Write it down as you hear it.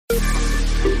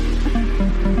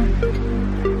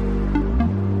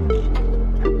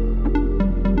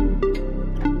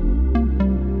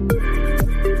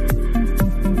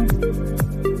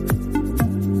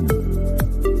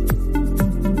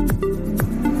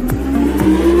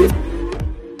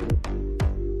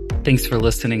Thanks for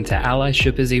listening to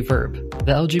Allyship is a Verb,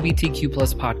 the LGBTQ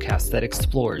plus podcast that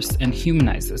explores and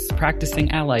humanizes practicing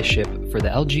allyship for the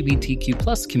LGBTQ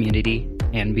plus community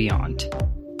and beyond.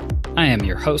 I am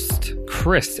your host,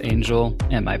 Chris Angel,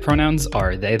 and my pronouns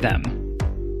are they, them.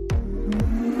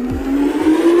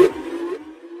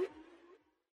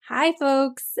 Hi,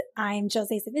 folks. I'm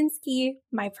Jose Savinsky.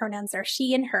 My pronouns are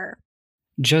she and her.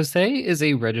 Jose is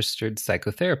a registered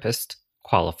psychotherapist,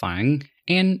 qualifying,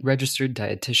 and registered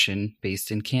dietitian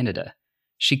based in Canada.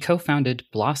 She co-founded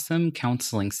Blossom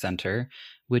Counseling Center,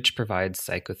 which provides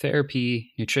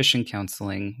psychotherapy, nutrition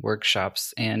counseling,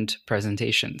 workshops, and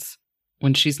presentations.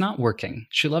 When she's not working,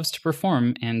 she loves to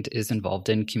perform and is involved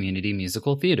in community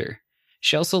musical theater.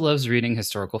 She also loves reading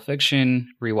historical fiction,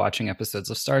 rewatching episodes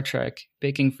of Star Trek,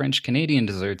 baking French-Canadian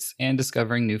desserts, and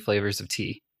discovering new flavors of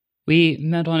tea. We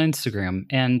met on Instagram,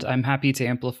 and I'm happy to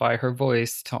amplify her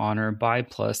voice to honor Bi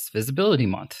Plus Visibility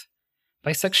Month.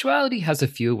 Bisexuality has a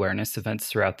few awareness events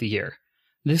throughout the year.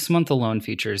 This month alone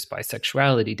features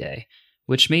Bisexuality Day,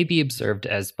 which may be observed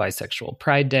as Bisexual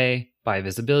Pride Day,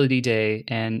 Bi-Visibility Day,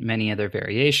 and many other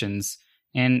variations,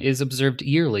 and is observed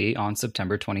yearly on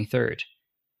September 23rd.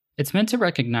 It's meant to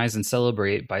recognize and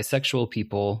celebrate bisexual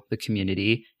people, the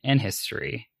community, and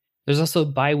history. There's also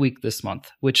Bi Week this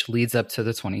month, which leads up to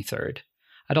the 23rd.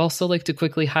 I'd also like to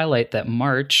quickly highlight that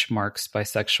March marks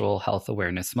Bisexual Health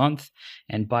Awareness Month,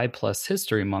 and Bi Plus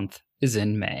History Month is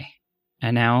in May.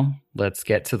 And now, let's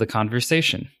get to the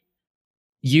conversation.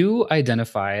 You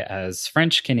identify as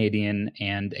French-Canadian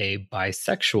and a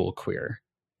bisexual queer.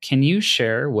 Can you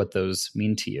share what those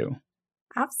mean to you?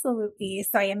 Absolutely.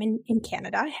 So I am in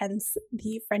Canada, hence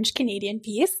the French-Canadian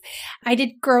piece. I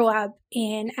did grow up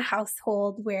in a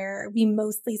household where we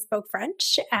mostly spoke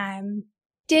French.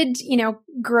 Did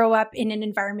grow up in an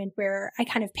environment where I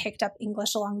kind of picked up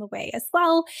English along the way as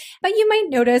well. But you might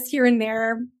notice here and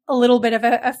there a little bit of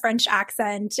a French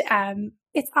accent.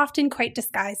 It's often quite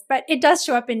disguised, but it does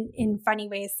show up in funny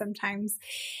ways sometimes.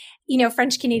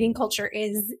 French-Canadian culture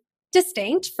is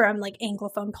distinct from like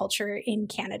Anglophone culture in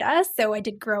Canada. So I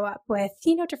did grow up with,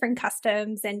 different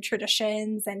customs and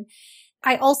traditions. And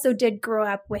I also did grow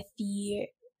up with the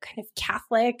kind of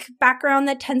Catholic background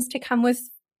that tends to come with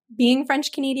being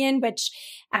French Canadian, which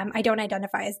I don't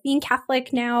identify as being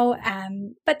Catholic now.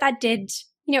 But that did,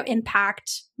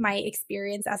 impact my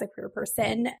experience as a queer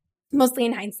person, mostly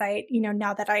in hindsight,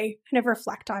 now that I kind of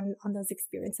reflect on those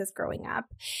experiences growing up.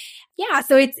 Yeah.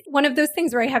 So it's one of those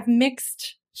things where I have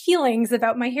mixed feelings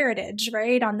about my heritage,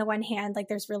 right? On the one hand, like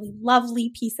there's really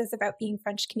lovely pieces about being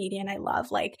French Canadian. I love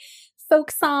like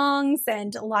folk songs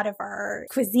and a lot of our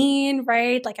cuisine,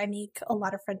 right? Like I make a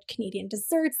lot of French Canadian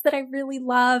desserts that I really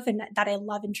love and that I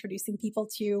love introducing people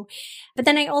to. But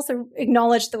then I also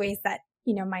acknowledge the ways that,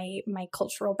 my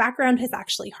cultural background has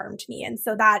actually harmed me. And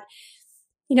so that,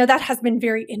 that has been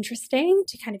very interesting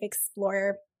to kind of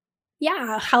explore,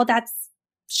 how that's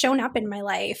shown up in my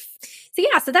life.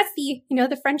 So that's the,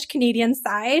 the French Canadian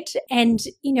side. And,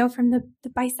 from the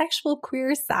bisexual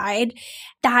queer side,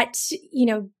 that,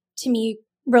 to me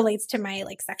relates to my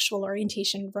like sexual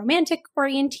orientation, romantic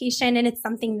orientation. And it's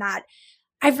something that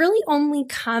I've really only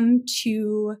come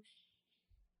to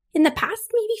in the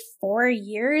past maybe 4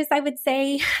 years, I would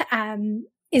say,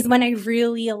 is when I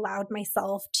really allowed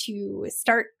myself to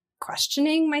start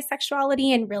questioning my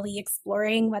sexuality and really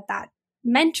exploring what that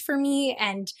meant for me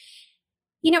and,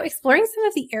 exploring some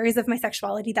of the areas of my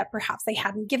sexuality that perhaps I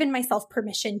hadn't given myself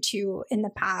permission to in the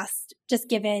past, just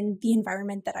given the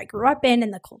environment that I grew up in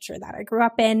and the culture that I grew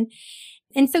up in.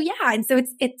 And so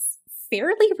it's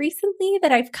fairly recently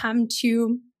that I've come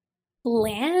to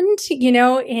land,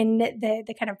 in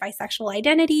the kind of bisexual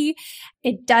identity.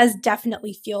 It does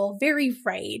definitely feel very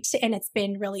right. And it's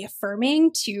been really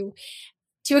affirming to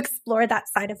explore that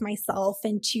side of myself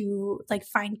and to like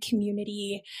find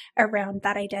community around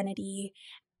that identity.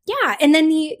 Yeah. And then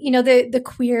the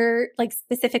queer, like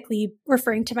specifically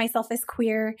referring to myself as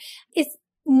queer is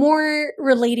more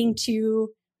relating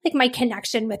to like my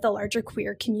connection with the larger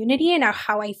queer community and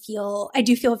how I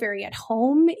do feel very at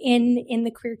home in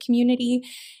the queer community.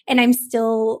 And I'm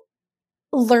still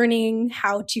learning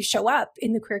how to show up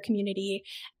in the queer community,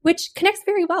 which connects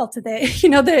very well to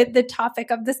the, the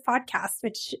topic of this podcast,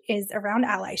 which is around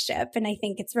allyship. And I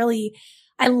think it's really,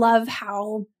 I love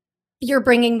how you're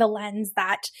bringing the lens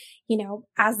that,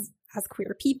 as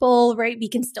queer people, right, we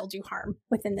can still do harm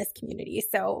within this community.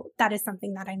 So that is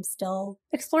something that I'm still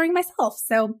exploring myself.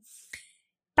 So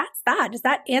that's that. Does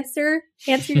that answer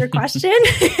your question?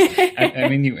 I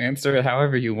mean, you answer it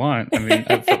however you want. I mean,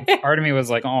 part of me was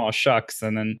like, oh, shucks.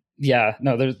 And then,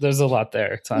 there's a lot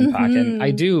there to unpack. Mm-hmm. And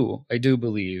I do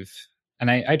believe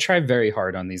And I try very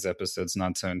hard on these episodes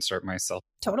not to insert myself.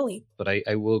 Totally. But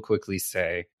I will quickly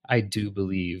say, I do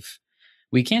believe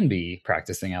we can be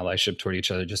practicing allyship toward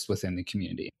each other just within the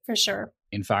community. For sure.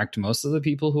 In fact, most of the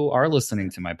people who are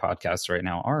listening to my podcast right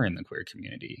now are in the queer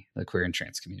community, the queer and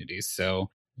trans communities.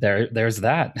 So there's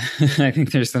that. I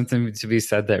think there's something to be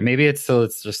said there. Maybe it's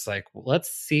just like,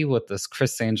 let's see what this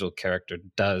Criss Angel character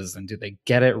does and do they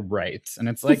get it right? And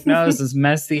it's like, no, this is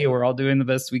messy. We're all doing the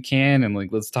best we can. And like,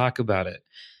 let's talk about it.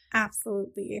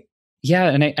 Absolutely. Yeah.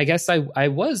 And I guess I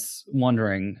was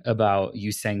wondering about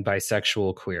you saying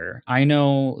bisexual queer. I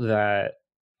know that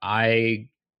I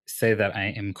say that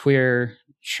I am queer,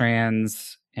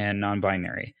 trans, and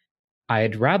non-binary.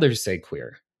 I'd rather say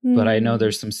queer. But I know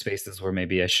there's some spaces where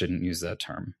maybe I shouldn't use that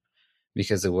term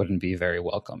because it wouldn't be very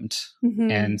welcomed. Mm-hmm.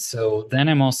 And so then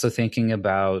I'm also thinking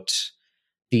about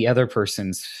the other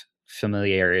person's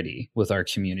familiarity with our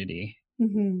community.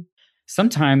 Mm-hmm.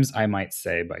 Sometimes I might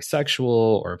say bisexual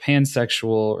or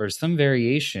pansexual or some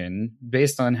variation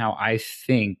based on how I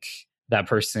think that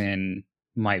person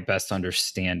might best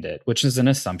understand it, which is an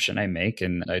assumption I make,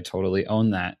 and I totally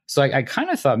own that. So I kind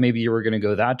of thought maybe you were going to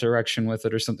go that direction with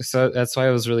it or something. So that's why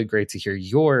it was really great to hear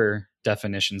your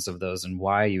definitions of those and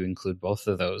why you include both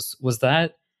of those. Was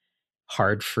that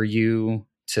hard for you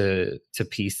to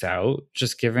piece out,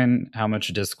 just given how much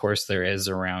discourse there is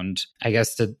around, I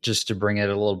guess, to bring it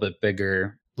a little bit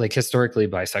bigger? Like historically,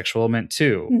 bisexual meant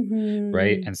two, mm-hmm.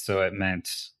 right? And so it meant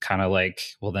kind of like,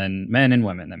 well, then men and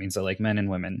women. That means I like men and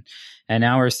women. And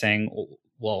now we're saying,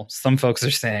 well, some folks are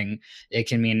saying it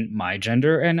can mean my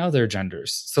gender and other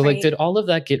genders. So like, did all of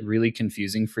that get really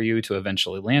confusing for you to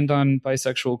eventually land on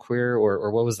bisexual queer, or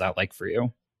what was that like for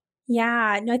you?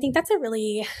 Yeah, no, I think that's a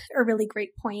really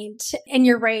great point. And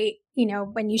you're right,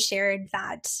 when you shared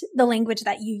that the language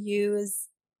that you use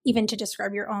even to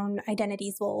describe your own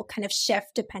identities will kind of shift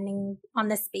depending on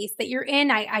the space that you're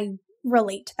in. I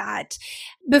relate to that.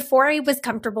 Before I was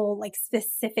comfortable, like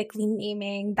specifically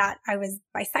naming that I was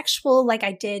bisexual, like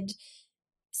I did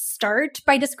start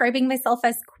by describing myself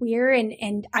as queer,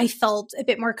 and I felt a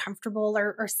bit more comfortable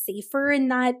or safer in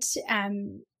that,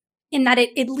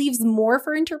 it leaves more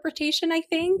for interpretation, I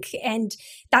think. And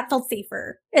that felt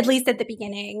safer, at least at the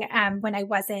beginning, when I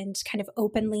wasn't kind of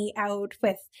openly out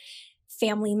with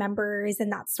family members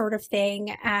and that sort of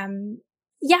thing.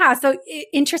 So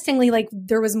interestingly, like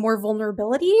there was more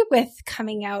vulnerability with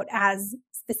coming out as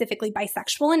specifically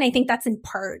bisexual. And I think that's in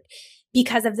part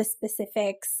because of the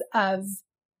specifics of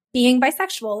being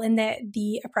bisexual and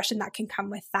the oppression that can come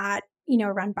with that,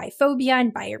 around biphobia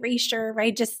and bi-erasure,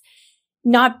 right? Just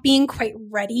not being quite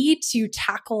ready to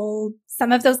tackle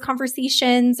some of those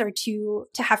conversations or to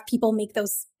have people make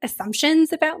those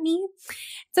assumptions about me.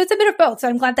 So it's a bit of both. So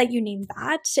I'm glad that you named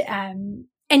that.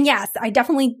 And yes, I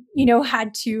definitely,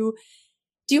 had to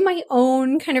do my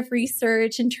own kind of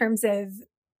research in terms of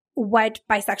what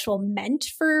bisexual meant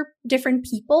for different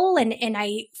people. And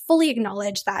I fully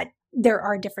acknowledge that there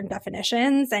are different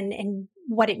definitions and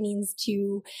what it means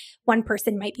to one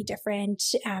person might be different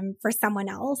for someone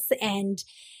else. And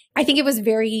I think it was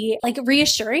very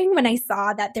reassuring when I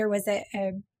saw that there was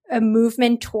a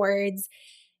movement towards,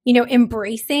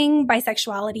 embracing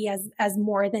bisexuality as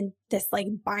more than this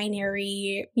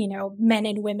binary, men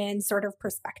and women sort of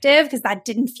perspective, because that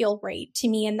didn't feel right to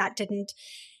me. And that didn't,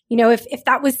 if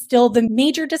that was still the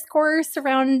major discourse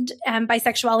around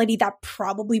bisexuality, that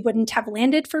probably wouldn't have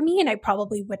landed for me. And I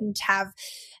probably wouldn't have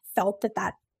felt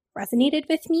that resonated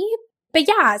with me. But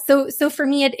yeah, so for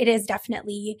me, it is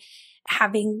definitely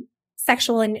having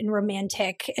sexual and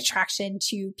romantic attraction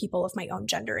to people of my own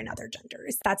gender and other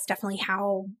genders. That's definitely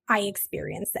how I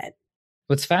experience it.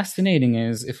 What's fascinating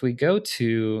is if we go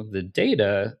to the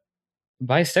data,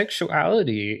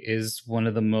 bisexuality is one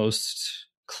of the most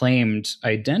claimed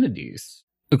identities.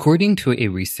 According to a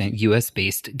recent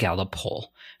US-based Gallup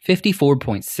poll,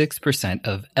 54.6%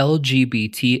 of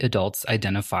LGBT adults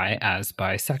identify as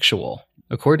bisexual.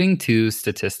 According to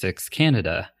Statistics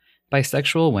Canada,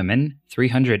 bisexual women,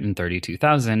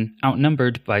 332,000,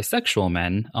 outnumbered bisexual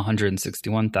men,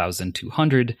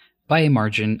 161,200, by a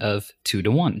margin of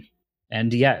 2-1.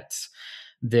 And yet,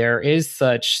 there is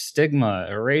such stigma,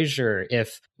 erasure.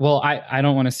 I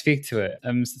don't want to speak to it.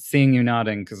 I'm seeing you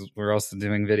nodding because we're also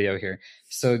doing video here.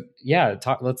 So yeah,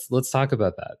 let's talk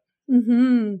about that.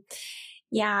 Mm-hmm.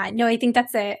 Yeah, no, I think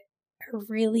that's a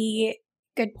really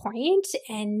good point.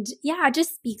 And yeah, it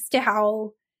just speaks to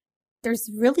how there's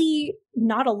really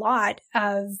not a lot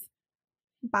of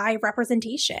bi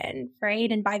representation,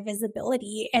 right? And bi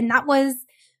visibility. And that was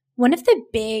one of the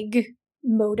big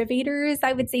motivators,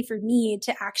 I would say, for me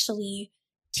to actually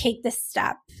take the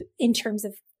step in terms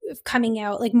of coming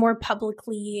out like more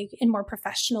publicly and more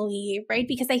professionally, right?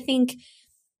 Because I think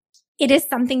it is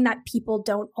something that people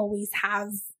don't always have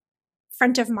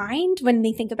front of mind when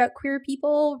they think about queer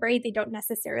people, right? They don't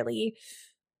necessarily,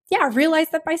 realize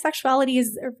that bisexuality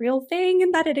is a real thing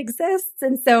and that it exists.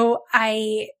 And so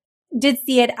I did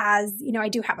see it as, I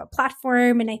do have a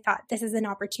platform, and I thought this is an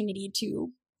opportunity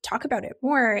to talk about it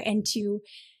more and to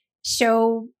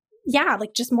show,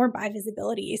 like just more bi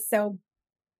visibility. So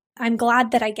I'm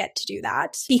glad that I get to do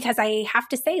that, because I have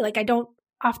to say, like, I don't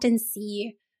often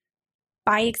see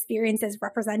bi experiences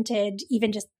represented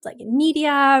even just like in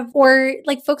media, or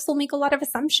like folks will make a lot of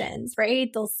assumptions,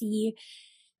 right? They'll see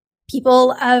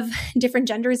people of different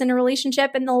genders in a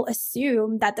relationship and they'll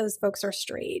assume that those folks are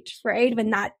straight, right?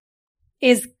 When that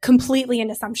is completely an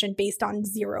assumption based on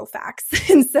zero facts.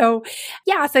 And so,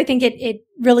 so I think it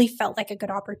really felt like a good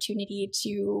opportunity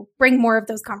to bring more of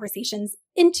those conversations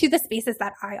into the spaces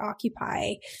that I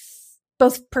occupy,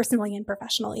 both personally and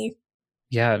professionally.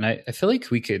 Yeah, and I feel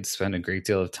like we could spend a great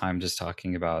deal of time just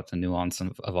talking about the nuance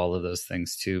of all of those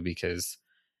things too, because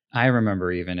I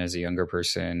remember even as a younger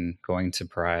person going to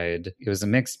Pride, it was a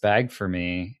mixed bag for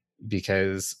me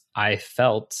because I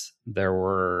felt there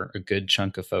were a good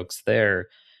chunk of folks there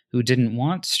who didn't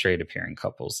want straight appearing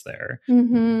couples there.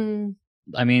 Mm-hmm.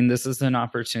 I mean, this is an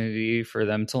opportunity for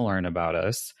them to learn about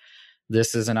us.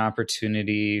 This is an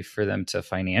opportunity for them to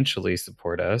financially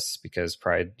support us, because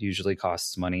Pride usually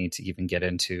costs money to even get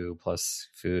into, plus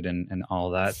food and all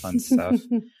that fun stuff.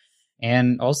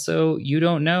 And also, you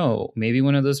don't know. Maybe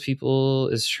one of those people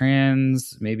is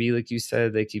trans. Maybe, like you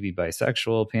said, they could be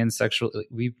bisexual, pansexual.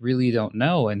 We really don't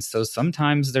know. And so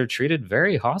sometimes they're treated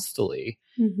very hostilely,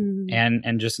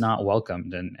 and just not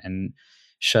welcomed and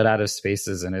shut out of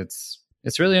spaces. And it's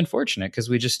really unfortunate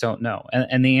because we just don't know.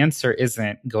 And the answer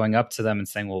isn't going up to them and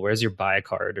saying, well, where's your bi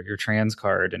card or your trans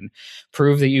card, and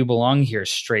prove that you belong here,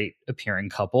 straight appearing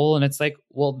couple. And it's like,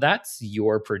 well, that's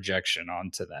your projection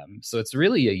onto them. So it's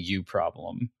really a you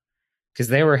problem, because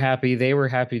they were happy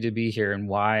to be here. And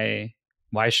why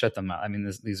shut them out? I mean,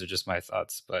 these are just my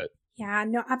thoughts, but. Yeah,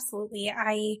 no, absolutely.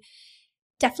 I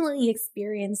definitely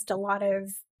experienced a lot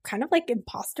of kind of like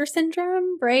imposter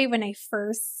syndrome, right? When I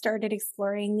first started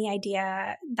exploring the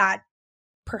idea that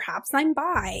perhaps I'm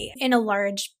bi. And a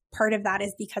large part of that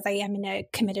is because I am in a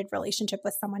committed relationship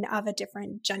with someone of a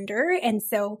different gender. And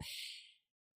so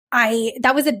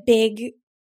that was a big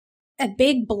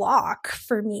block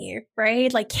for me,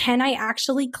 right? Like, can I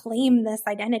actually claim this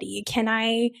identity? Can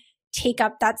I take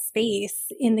up that space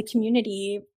in the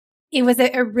community? It was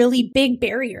a really big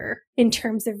barrier in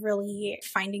terms of really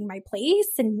finding my place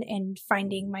and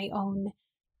finding my own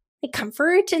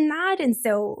comfort in that. And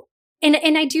so,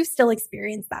 and I do still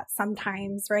experience that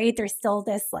sometimes, right? There's still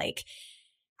this like,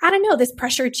 I don't know, this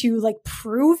pressure to like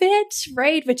prove it,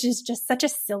 right? Which is just such a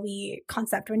silly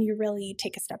concept when you really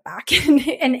take a step back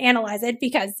and analyze it,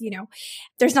 because,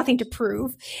 there's nothing to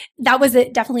prove. That was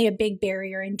definitely a big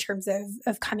barrier in terms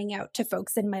of coming out to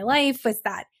folks in my life, was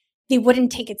that they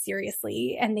wouldn't take it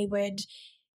seriously. And they would,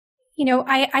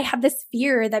 I had this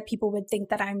fear that people would think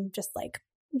that I'm just like,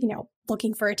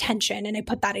 looking for attention. And I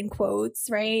put that in quotes,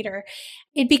 right? Or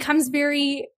it becomes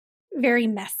very, very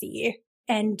messy.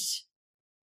 And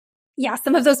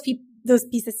some of those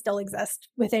pieces still exist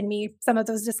within me. Some of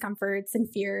those discomforts and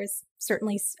fears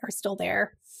certainly are still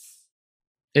there.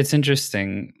 It's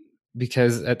interesting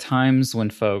because at times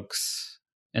when folks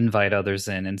invite others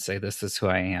in and say, this is who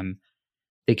I am,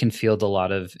 they can field a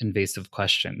lot of invasive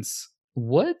questions.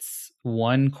 What's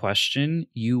one question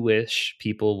you wish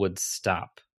people would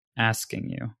stop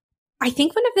asking you? I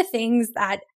think one of the things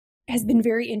that has been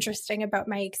very interesting about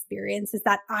my experience is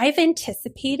that I've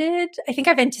anticipated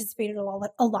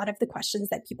a lot of the questions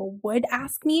that people would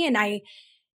ask me. And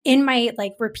in my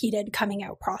like repeated coming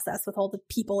out process with all the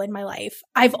people in my life,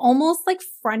 I've almost like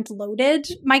front loaded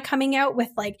my coming out with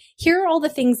like, here are all the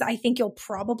things I think you'll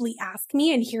probably ask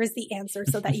me, and here's the answer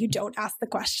so that you don't ask the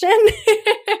question.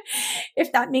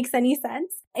 If that makes any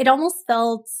sense. It almost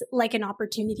felt like an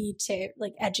opportunity to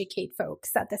like educate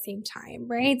folks at the same time,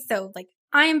 right? So like,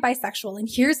 I am bisexual and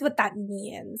here's what that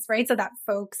means, right? So that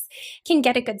folks can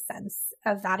get a good sense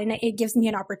of that. And it gives me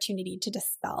an opportunity to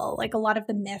dispel like a lot of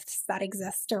the myths that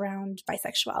exist around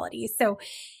bisexuality. So,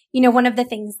 one of the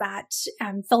things that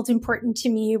felt important to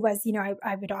me was,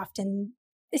 I would often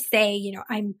say,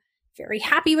 I'm very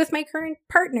happy with my current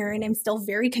partner and I'm still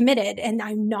very committed and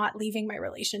I'm not leaving my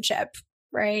relationship.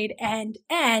 Right. And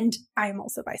I'm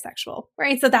also bisexual.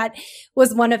 Right. So that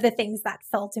was one of the things that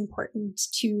felt important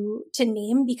to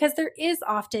name, because there is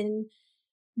often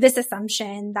this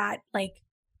assumption that like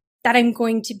that I'm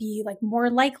going to be like more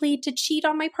likely to cheat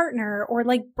on my partner or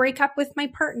like break up with my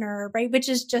partner, right? Which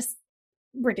is just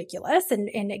ridiculous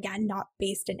and again, not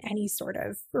based in any sort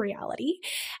of reality.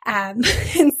 And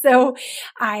so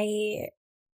I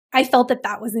felt that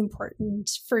that was important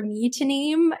for me to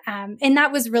name. And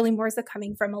that was really more so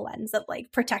coming from a lens of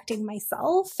like protecting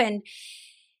myself and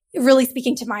really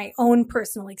speaking to my own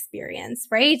personal experience,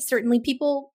 right? Certainly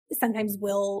people sometimes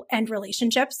will end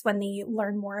relationships when they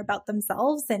learn more about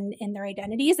themselves and their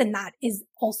identities. And that is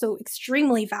also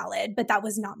extremely valid, but that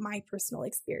was not my personal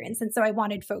experience. And so I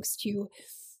wanted folks to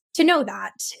know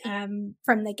that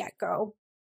from the get-go.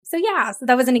 So yeah, so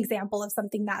that was an example of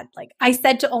something that like I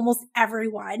said to almost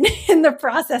everyone in the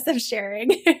process of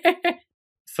sharing.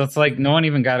 So it's like no one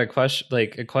even got a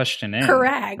question in.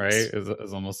 Correct. Right?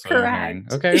 Is almost what Correct. I'm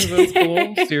hearing. Okay, so that's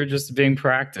cool. So you're just being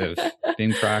proactive.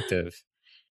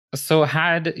 So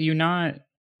had you not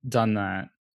done that,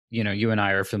 you and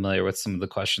I are familiar with some of the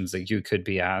questions that you could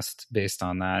be asked based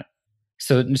on that.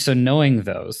 So knowing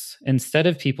those, instead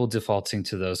of people defaulting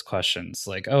to those questions,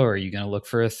 like, oh, are you going to look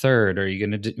for a third? Are you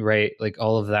going to right? Like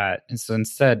all of that. And so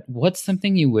instead, what's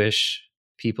something you wish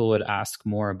people would ask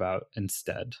more about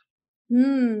instead?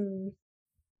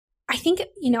 I think,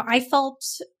 I felt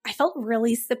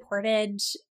really supported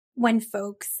when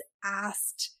folks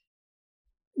asked,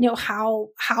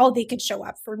 how they could show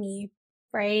up for me,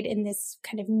 right? In this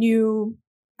kind of new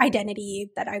identity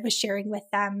that I was sharing with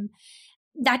them.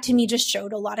 That to me just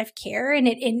showed a lot of care. And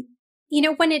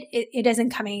when it isn't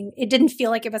coming, it didn't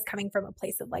feel like it was coming from a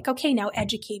place of like, okay, now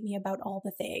educate me about all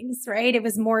the things, right? It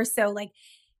was more so like,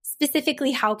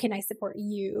 specifically, how can I support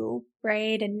you,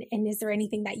 right? And is there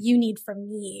anything that you need from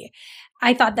me?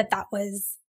 I thought that that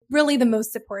was really the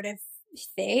most supportive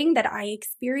thing that I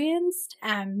experienced.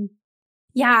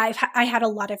 Yeah, I had a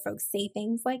lot of folks say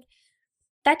things like,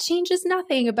 that changes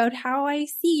nothing about how I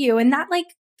see you. And that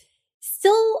like,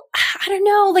 still, I don't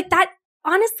know, like that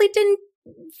honestly didn't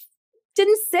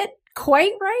sit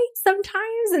quite right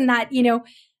sometimes. And that,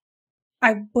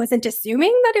 I wasn't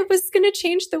assuming that it was going to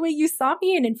change the way you saw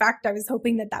me. And in fact, I was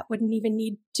hoping that that wouldn't even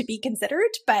need to be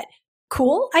considered, but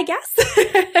cool, I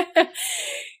guess.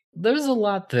 There's a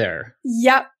lot there.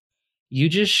 Yep. You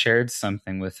just shared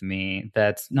something with me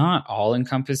that's not all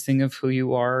encompassing of who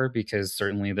you are, because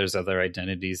certainly there's other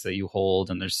identities that you hold,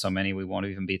 and there's so many we won't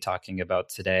even be talking about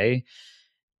today.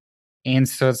 And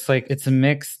so it's like it's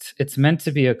meant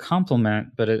to be a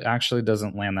compliment, but it actually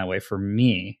doesn't land that way for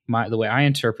me. The way I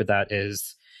interpret that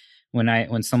is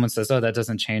when someone says, "Oh, that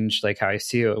doesn't change like how I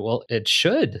see you." Well, it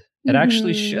should. It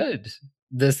actually should.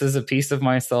 This is a piece of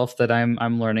myself that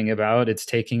I'm learning about. It's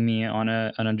taking me on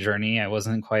a journey I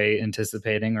wasn't quite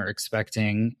anticipating or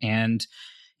expecting. And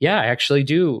yeah, I actually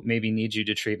do maybe need you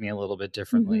to treat me a little bit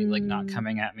differently, like not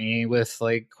coming at me with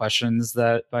like questions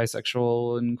that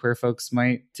bisexual and queer folks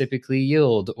might typically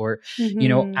yield, or,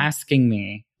 asking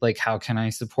me like, how can I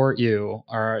support you?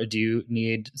 Or do you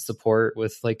need support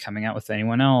with like coming out with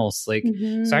anyone else? Like,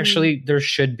 so actually there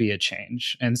should be a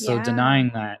change. And so denying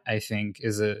that, I think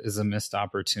is a missed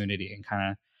opportunity, and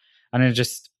kind of,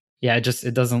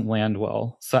 it doesn't land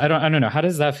well. So I don't know. How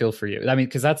does that feel for you? I mean,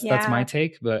 because that's my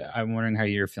take, but I'm wondering how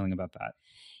you're feeling about that.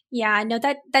 Yeah, no,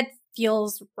 that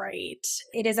feels right.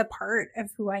 It is a part of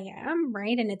who I am,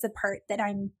 right? And it's a part that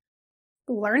I'm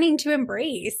learning to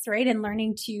embrace, right? And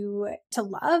learning to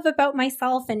love about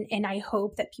myself. And I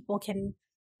hope that people can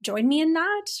join me in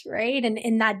that, right?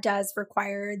 And that does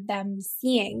require them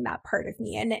seeing that part of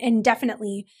me. And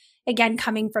definitely, again,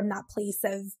 coming from that place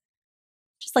of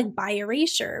just like bi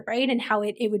erasure, right? And how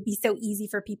it would be so easy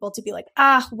for people to be like,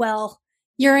 well,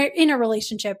 you're in a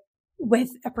relationship with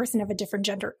a person of a different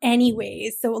gender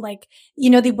anyways. So like,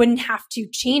 they wouldn't have to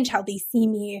change how they see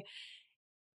me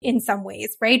in some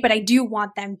ways, right? But I do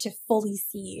want them to fully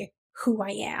see who I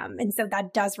am. And so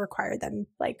that does require them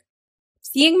like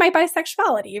seeing my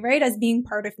bisexuality, right? As being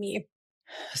part of me.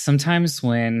 Sometimes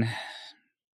when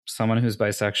someone who's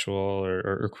bisexual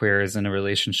or queer is in a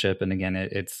relationship, and again,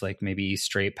 it's like maybe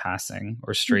straight passing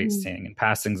or straight seeing, and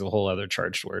passing's a whole other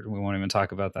charged word. We won't even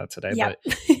talk about that today. Yep.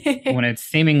 But when it's a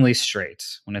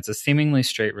seemingly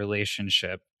straight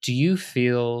relationship, do you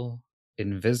feel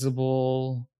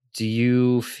invisible? Do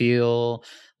you feel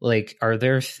like, are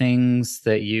there things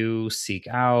that you seek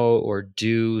out or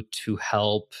do to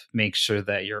help make sure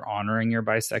that you're honoring your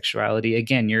bisexuality?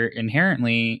 Again, you're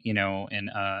inherently, in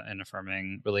an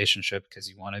affirming relationship because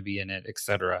you want to be in it,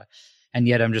 etc. And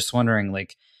yet I'm just wondering,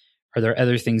 like, are there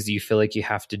other things that you feel like you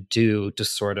have to do to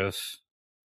sort of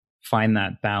find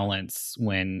that balance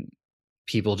when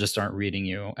people just aren't reading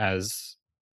you as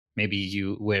maybe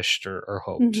you wished or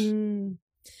hoped?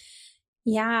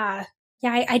 Yeah.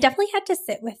 Yeah, I definitely had to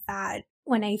sit with that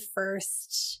when I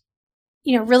first,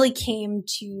 really came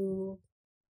to,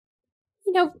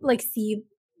 like see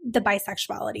the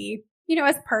bisexuality,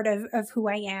 as part of who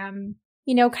I am,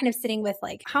 kind of sitting with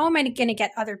like, how am I going to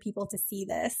get other people to see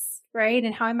this? Right.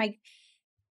 And how am I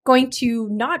going to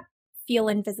not feel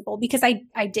invisible? Because I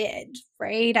did,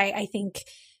 right? I think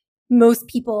most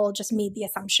people just made the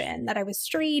assumption that I was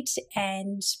straight,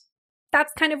 and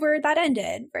that's kind of where that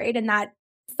ended, right? And that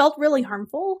felt really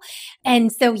harmful.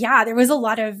 And so, yeah, there was a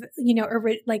lot of,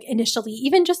 like initially,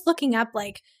 even just looking up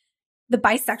like the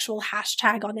bisexual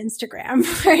hashtag on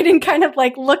Instagram, right? And kind of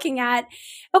like looking at,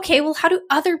 okay, well, how do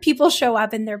other people show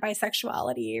up in their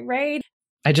bisexuality, right?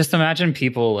 I just imagine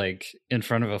people like in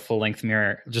front of a full length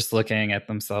mirror, just looking at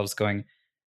themselves going,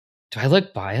 do I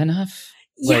look bi enough?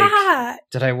 Yeah. Like,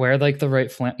 did I wear like the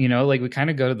right like we kind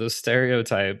of go to those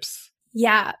stereotypes.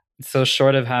 Yeah. So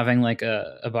short of having like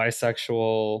a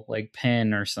bisexual like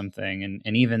pin or something.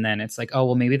 And even then it's like, oh,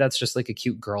 well, maybe that's just like a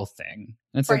cute girl thing.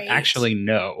 And it's like, actually,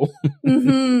 no.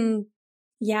 Mm-hmm.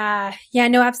 Yeah. Yeah,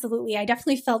 no, absolutely. I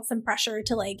definitely felt some pressure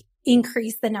to like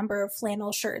increase the number of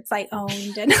flannel shirts I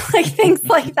owned and like things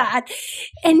like that.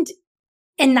 And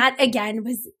that again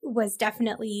was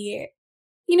definitely,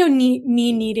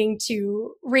 me needing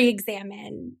to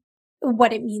re-examine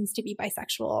what it means to be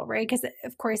bisexual, right? Because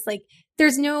of course, like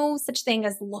there's no such thing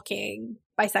as looking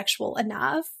bisexual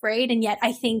enough, right? And yet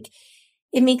I think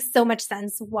it makes so much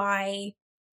sense why,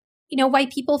 why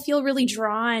people feel really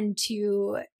drawn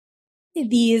to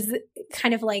these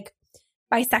kind of like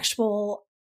bisexual,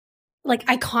 like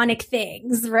iconic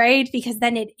things, right? Because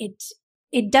then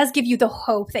it does give you the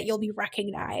hope that you'll be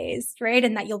recognized, right?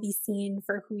 And that you'll be seen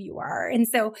for who you are. And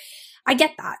so I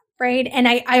get that, right? And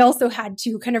I also had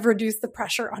to kind of reduce the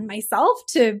pressure on myself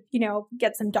to,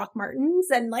 get some Doc Martens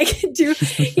and like do,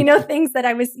 things that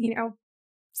I was,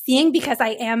 seeing, because I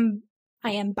am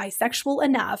bisexual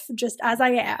enough just as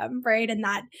I am, right? And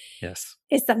that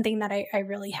is something that I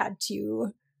really had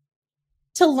to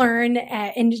learn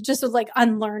and just like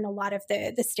unlearn a lot of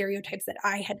the stereotypes that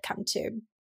I had come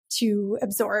to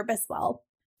absorb as well.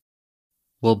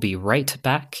 We'll be right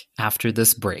back after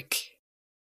this break.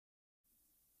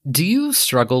 Do you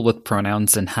struggle with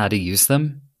pronouns and how to use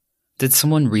them? Did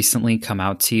someone recently come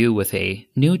out to you with a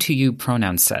new to you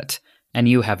pronoun set and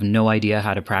you have no idea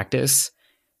how to practice?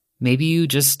 Maybe you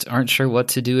just aren't sure what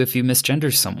to do if you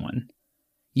misgender someone.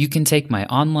 You can take my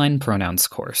online pronouns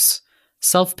course.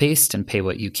 Self-paced and pay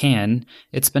what you can,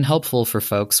 it's been helpful for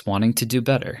folks wanting to do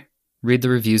better. Read the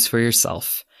reviews for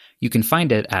yourself. You can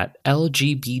find it at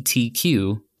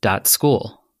lgbtq.school.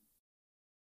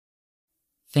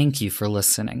 Thank you for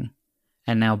listening.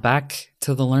 And now back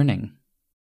to the learning.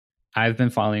 I've been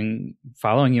following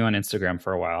you on Instagram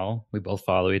for a while. We both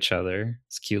follow each other.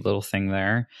 It's a cute little thing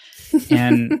there.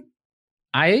 And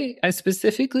I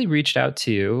specifically reached out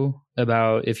to you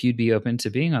about if you'd be open to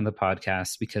being on the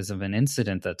podcast because of an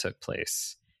incident that took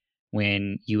place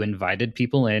when you invited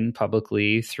people in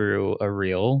publicly through a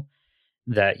reel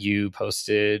that you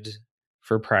posted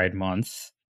for Pride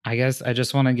Month. I guess I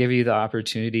just want to give you the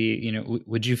opportunity,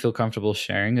 would you feel comfortable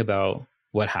sharing about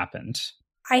what happened?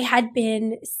 I had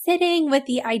been sitting with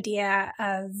the idea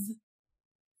of,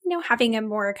 having a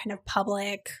more kind of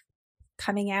public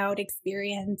coming out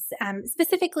experience.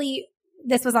 Specifically,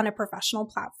 this was on a professional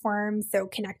platform, so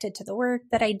connected to the work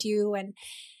that I do. And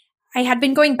I had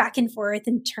been going back and forth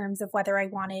in terms of whether I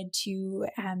wanted to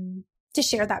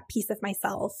share that piece of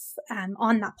myself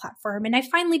on that platform. And I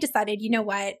finally decided, you know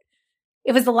what?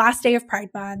 It was the last day of Pride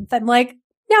Month. I'm like,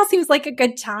 now seems like a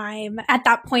good time. At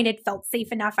that point, it felt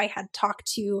safe enough. I had talked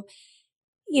to,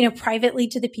 privately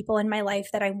to the people in my life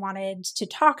that I wanted to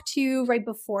talk to right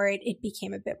before it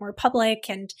became a bit more public.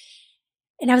 And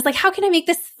I was like, how can I make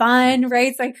this fun?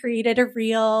 Right. So I created a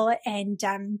reel and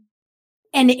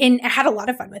I had a lot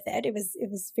of fun with it. It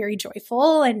was very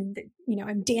joyful and,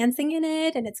 I'm dancing in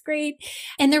it and it's great.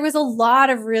 And there was a lot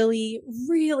of really,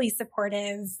 really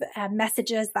supportive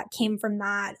messages that came from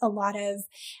that. A lot of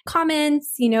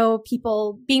comments,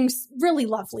 people being really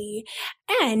lovely.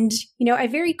 And, I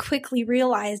very quickly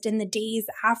realized in the days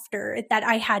after that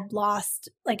I had lost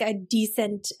like a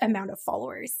decent amount of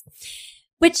followers,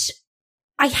 which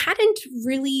I hadn't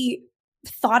really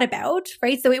thought about,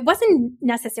 right? So it wasn't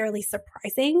necessarily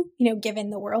surprising, given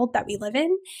the world that we live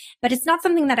in, but it's not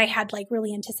something that I had like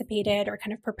really anticipated or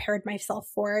kind of prepared myself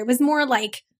for. It was more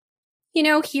like,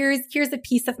 here's a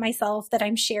piece of myself that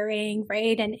I'm sharing,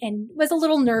 right? And was a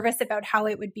little nervous about how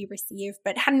it would be received,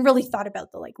 but hadn't really thought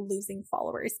about the like losing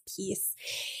followers piece.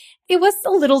 It was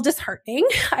a little disheartening,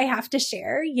 I have to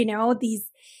share, these,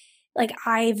 like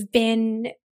I've been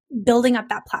building up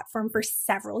that platform for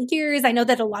several years. I know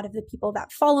that a lot of the people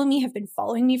that follow me have been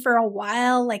following me for a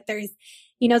while. Like there's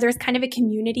kind of a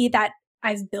community that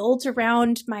I've built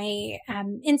around my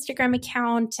Instagram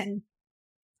account, and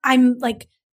I'm like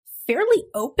fairly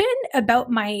open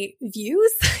about my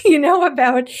views,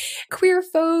 about queer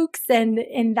folks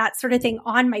and that sort of thing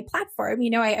on my platform.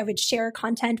 I would share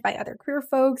content by other queer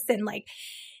folks, and like,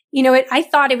 I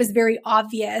thought it was very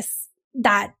obvious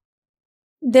that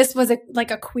this was a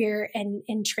queer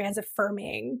and trans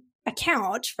affirming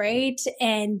account, right?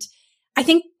 And I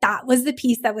think that was the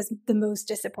piece that was the most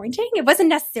disappointing. It wasn't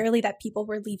necessarily that people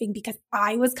were leaving because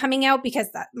I was coming out, because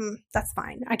that's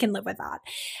fine. I can live with that.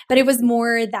 But it was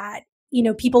more that,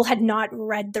 people had not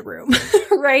read the room,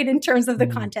 right? In terms of the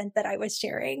content that I was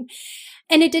sharing.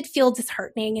 And it did feel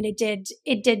disheartening. And it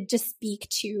did just speak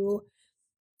to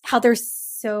how there's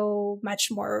so much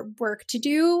more work to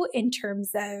do in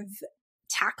terms of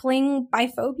tackling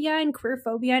biphobia and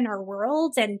queerphobia in our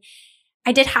world. And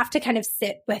I did have to kind of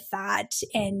sit with that.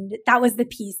 And that was the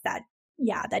piece that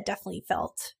definitely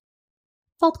felt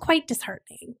quite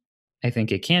disheartening. I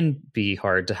think it can be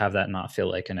hard to have that not feel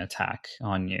like an attack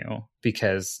on you,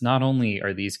 because not only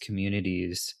are these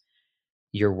communities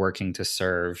you're working to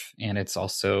serve, and it's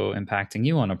also impacting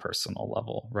you on a personal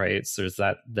level, right? So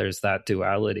there's that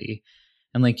duality.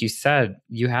 And like you said,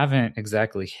 you haven't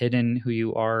exactly hidden who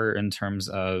you are in terms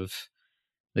of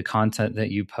the content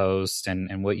that you post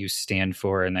and what you stand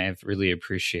for. And I've really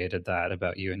appreciated that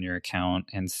about you and your account.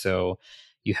 And so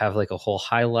you have like a whole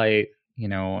highlight,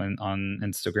 on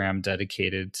Instagram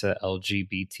dedicated to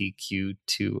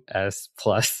LGBTQ2S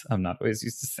plus. I'm not always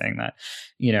used to saying that,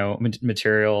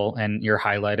 material. And you're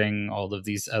highlighting all of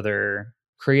these other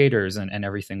creators and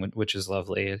everything, which is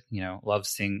lovely. Love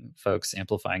seeing folks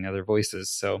amplifying other voices.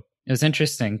 So it was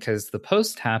interesting because the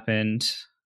post happened,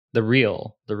 the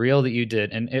reel that you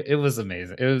did, and it was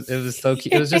amazing. It was so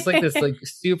cute. It was just like this like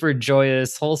super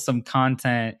joyous, wholesome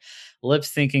content, lip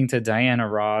syncing to Diana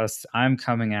Ross, I'm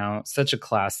Coming Out, such a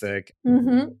classic.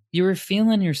 Mm-hmm. You were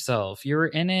feeling yourself. You were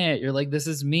in it. You're like, this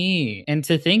is me. And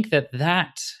to think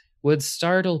that would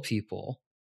startle people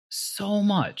so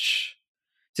much,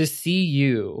 to see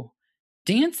you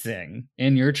dancing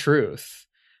in your truth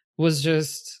was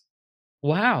just,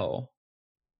 wow.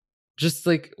 Just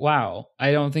like, wow.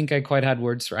 I don't think I quite had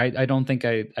words for it. I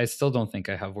still don't think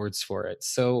I have words for it.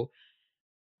 So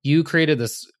you created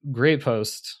this great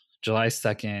post July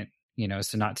 2nd,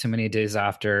 so not too many days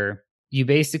after. You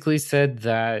basically said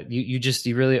that you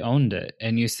really owned it.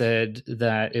 And you said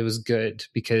that it was good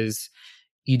because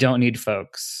you don't need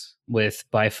folks with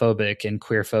biphobic and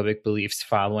queerphobic beliefs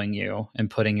following you and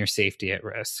putting your safety at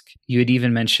risk. You had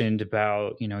even mentioned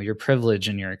about, your privilege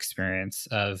and your experience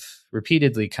of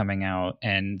repeatedly coming out,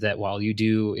 and that while you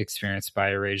do experience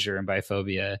bi-erasure and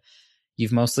biphobia,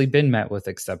 you've mostly been met with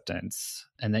acceptance,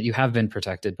 and that you have been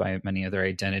protected by many other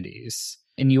identities.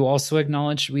 And you also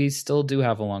acknowledge we still do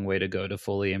have a long way to go to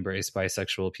fully embrace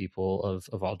bisexual people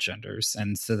of all genders.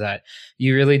 And so that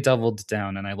you really doubled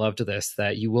down, and I loved this,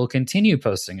 that you will continue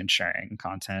posting and sharing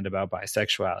content about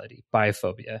bisexuality,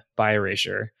 biphobia,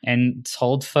 bi-erasure, and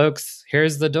told folks,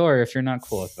 here's the door if you're not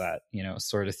cool with that,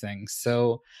 sort of thing.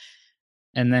 So,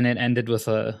 and then it ended with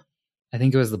I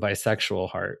think it was the bisexual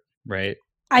heart, right?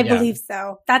 I believe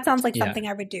so. That sounds like something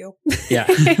I would do. Yeah.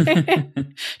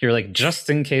 You're like, just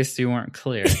in case you weren't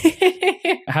clear.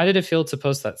 How did it feel to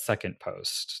post that second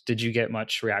post? Did you get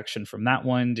much reaction from that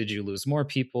one? Did you lose more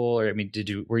people? Or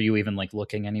were you even like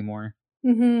looking anymore?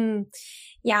 Mm-hmm.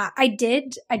 Yeah, I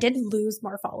did lose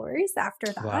more followers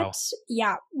after that. Wow.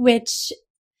 Yeah, which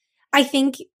I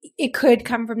think it could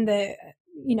come from a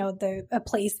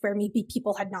place where maybe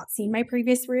people had not seen my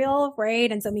previous reel, right?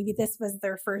 And so maybe this was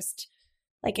their first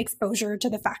like exposure to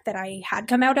the fact that I had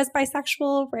come out as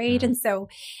bisexual, right? Mm-hmm. And so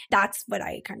that's what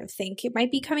I kind of think it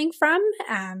might be coming from.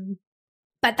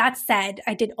 But that said,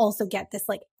 I did also get this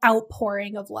like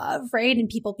outpouring of love, right? And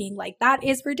people being like, that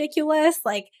is ridiculous.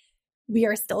 Like, we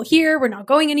are still here. We're not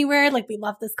going anywhere. Like, we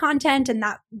love this content. And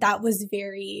that was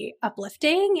very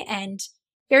uplifting and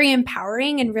very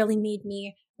empowering, and really made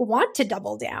me want to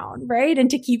double down, right? And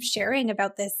to keep sharing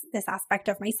about this aspect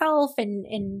of myself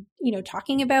and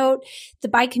talking about the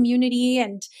bi community.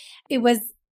 And it was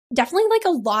definitely like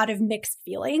a lot of mixed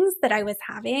feelings that I was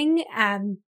having.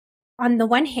 On the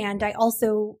one hand, I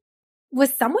also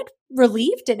was somewhat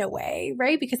relieved in a way,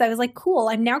 right? Because I was like, cool,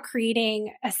 I'm now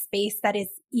creating a space that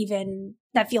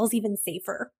feels even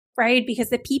safer, right? Because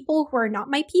the people who are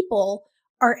not my people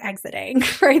are exiting,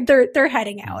 right? They're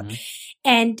heading out. Mm-hmm.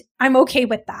 And I'm okay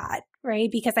with that, right?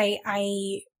 Because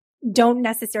I don't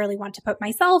necessarily want to put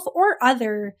myself or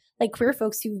other like queer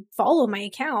folks who follow my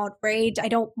account, right? I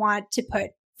don't want to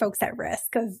put folks at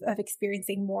risk of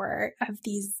experiencing more of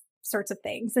these sorts of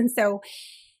things. And so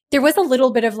there was a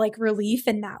little bit of like relief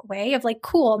in that way of like,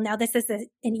 cool, now this is an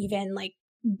even like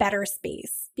better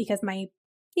space because my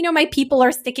people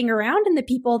are sticking around and the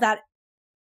people that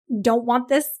don't want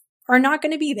this are not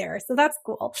going to be there. So that's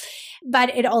cool.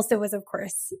 But it also was, of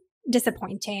course,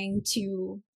 disappointing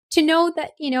to know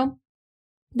that,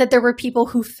 that there were people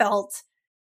who felt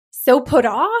so put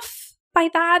off by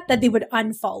that they would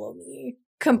unfollow me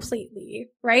completely,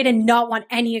 right? And not want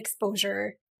any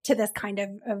exposure to this kind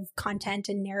of content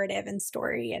and narrative and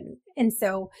story. And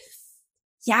so,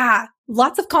 yeah,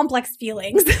 lots of complex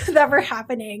feelings that were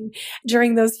happening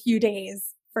during those few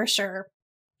days, for sure.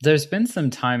 There's been some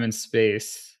time and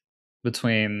space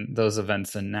between those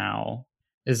events and now.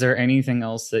 Is there anything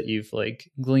else that you've like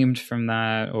gleaned from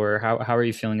that, or how are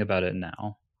you feeling about it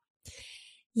now?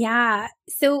 Yeah.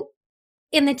 So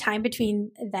in the time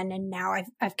between then and now,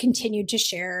 I've continued to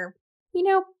share,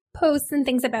 posts and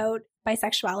things about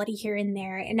bisexuality here and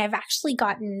there. And I've actually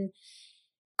gotten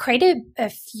quite a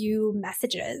few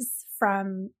messages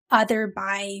from other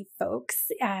bi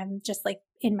folks, just like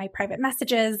in my private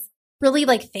messages, really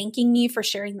like thanking me for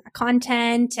sharing that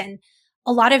content. And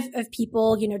a lot of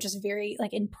people, just very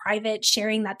like in private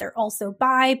sharing that they're also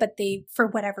bi, but they, for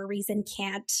whatever reason,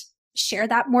 can't share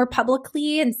that more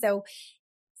publicly. And so,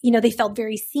 they felt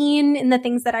very seen in the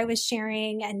things that I was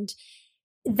sharing. And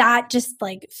that just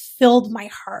like filled my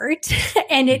heart.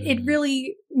 And it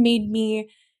really made me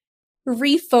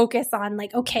refocus on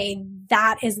like, okay,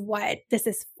 that is what this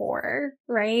is for,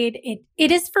 right?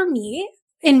 It is for me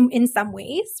in some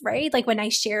ways, right? Like when I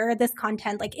share this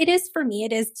content, like it is for me,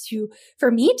 it is for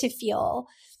me to feel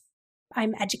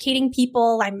I'm educating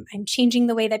people, I'm changing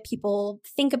the way that people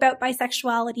think about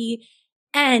bisexuality.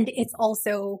 And it's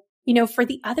also, for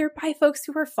the other bi folks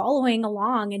who are following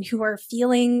along and who are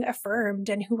feeling affirmed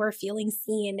and who are feeling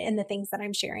seen in the things that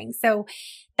I'm sharing. So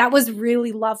that was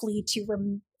really lovely to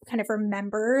kind of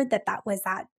remember that was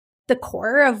at the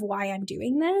core of why I'm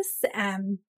doing this.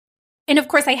 And of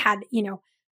course I had,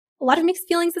 a lot of mixed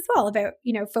feelings as well about,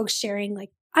 folks sharing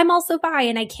like, I'm also bi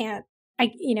and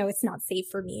it's not safe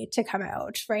for me to come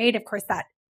out, right? Of course that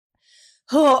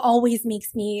always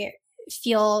makes me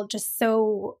feel just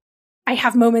so, I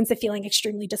have moments of feeling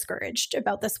extremely discouraged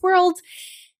about this world.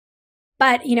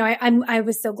 But, I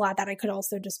was so glad that I could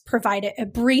also just provide a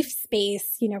brief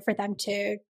space, for them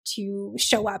to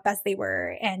show up as they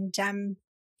were and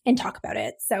talk about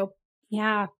it. So,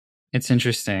 yeah. It's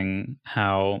interesting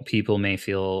how people may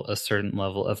feel a certain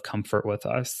level of comfort with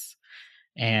us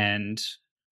and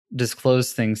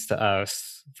disclose things to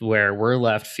us where we're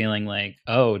left feeling like,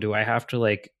 oh, do I have to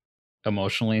like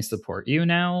emotionally support you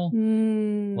now?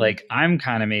 Like I'm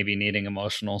kind of maybe needing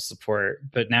emotional support,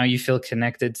 but now you feel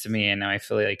connected to me and now I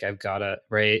feel like I've got it,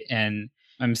 right? And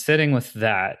I'm sitting with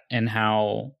that and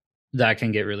how that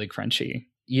can get really crunchy.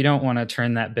 You don't want to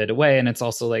turn that bit away. And it's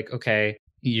also like, okay,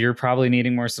 you're probably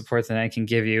needing more support than I can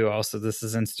give you. Also, this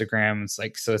is Instagram. It's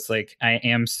like, I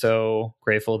am so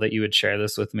grateful that you would share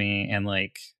this with me. And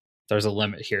like, there's a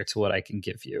limit here to what I can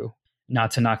give you, not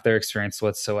to knock their experience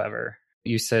whatsoever.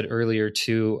 You said earlier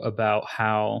too about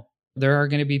how there are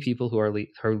going to be people who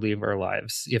leave our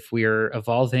lives. If we are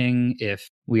evolving,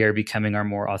 if we are becoming our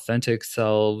more authentic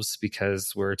selves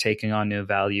because we're taking on new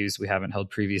values we haven't held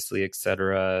previously,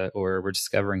 etc., or we're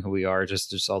discovering who we are,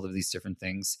 just all of these different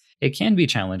things, it can be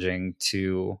challenging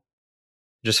to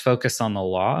just focus on the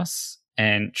loss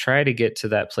and try to get to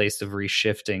that place of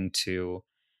reshifting to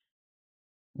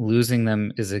losing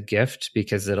them is a gift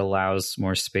because it allows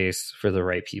more space for the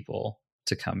right people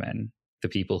to come in, the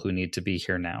people who need to be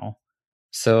here now.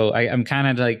 So I'm kind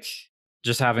of like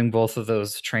just having both of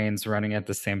those trains running at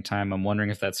the same time. I'm wondering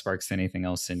if that sparks anything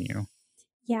else in you.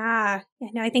 Yeah.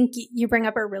 No, I think you bring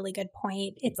up a really good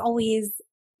point. It's always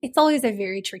a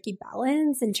very tricky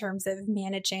balance in terms of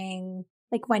managing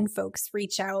like when folks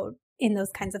reach out in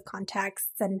those kinds of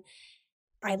contexts. And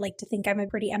I like to think I'm a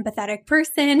pretty empathetic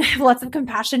person. I have lots of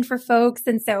compassion for folks.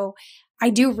 And so I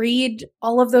do read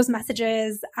all of those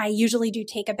messages. I usually do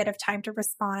take a bit of time to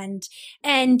respond.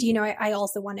 And, I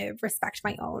also want to respect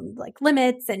my own like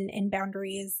limits and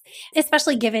boundaries,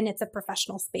 especially given it's a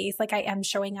professional space. Like I am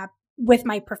showing up with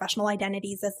my professional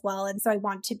identities as well. And so I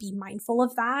want to be mindful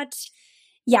of that.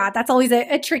 Yeah, that's always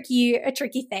a tricky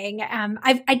thing.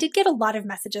 I did get a lot of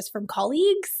messages from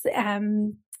colleagues,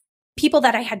 people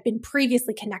that I had been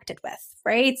previously connected with,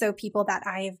 right? So people that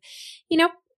I've,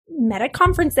 met at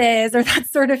conferences or that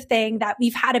sort of thing, that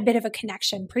we've had a bit of a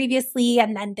connection previously.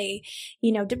 And then they,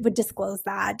 would disclose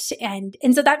that. And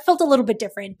so that felt a little bit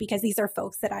different because these are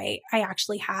folks that I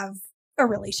actually have a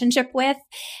relationship with.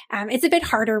 It's a bit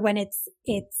harder when it's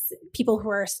people who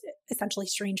are essentially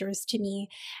strangers to me.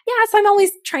 Yeah. So I'm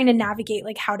always trying to navigate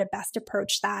like how to best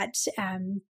approach that.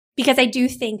 Because I do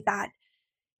think that,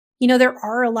 there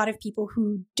are a lot of people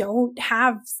who don't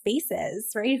have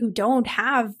spaces, right? Who don't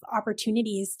have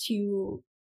opportunities to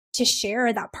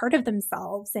share that part of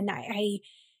themselves. And I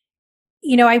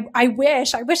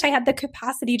wish I had the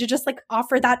capacity to just like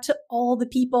offer that to all the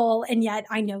people. And yet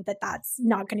I know that that's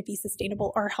not going to be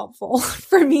sustainable or helpful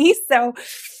for me. So.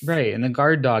 Right. And the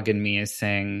guard dog in me is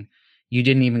saying, you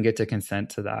didn't even get to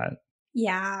consent to that.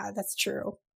 Yeah, that's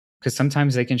true. Because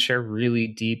sometimes they can share really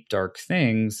deep, dark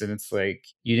things. And it's like,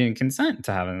 you didn't consent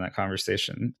to having that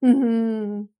conversation.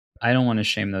 Mm-hmm. I don't want to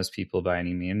shame those people by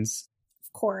any means.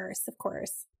 Of course.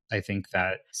 I think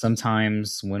that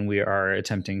sometimes when we are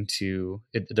attempting to,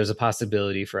 there's a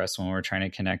possibility for us when we're trying to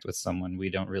connect with someone,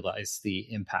 we don't realize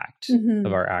the impact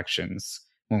of our actions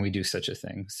when we do such a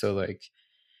thing. So like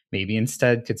maybe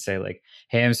instead could say like,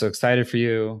 hey, I'm so excited for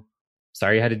you.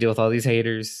 Sorry you had to deal with all these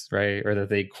haters, right? Or that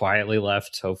they quietly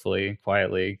left, hopefully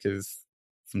quietly, because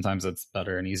sometimes that's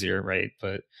better and easier, right?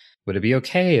 But would it be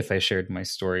okay if I shared my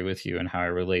story with you and how I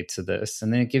relate to this?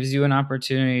 And then it gives you an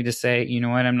opportunity to say, you know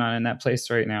what, I'm not in that place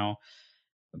right now,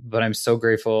 but I'm so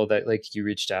grateful that like you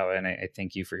reached out and I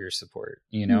thank you for your support.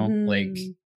 Like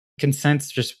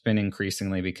consent's just been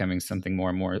increasingly becoming something more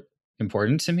and more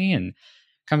important to me and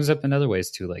comes up in other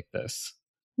ways too, like this.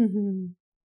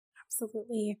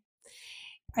 Absolutely.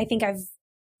 I think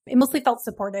it mostly felt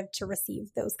supportive to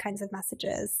receive those kinds of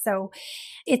messages. So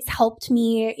it's helped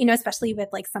me, especially with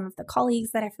like some of the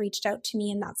colleagues that have reached out to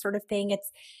me and that sort of thing. It's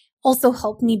also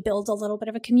helped me build a little bit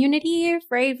of a community,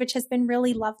 right? Which has been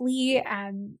really lovely.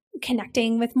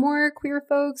 Connecting with more queer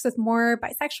folks, with more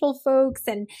bisexual folks.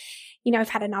 And, I've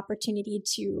had an opportunity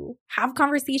to have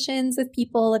conversations with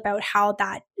people about how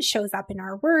that shows up in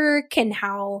our work and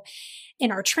how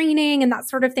in our training and that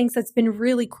sort of thing. So it's been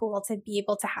really cool to be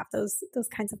able to have those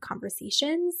kinds of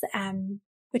conversations,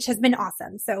 which has been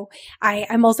awesome. So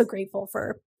I'm also grateful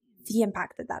for the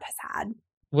impact that has had.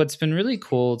 What's been really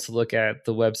cool to look at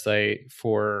the website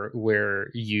for where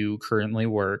you currently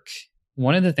work.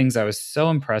 One of the things I was so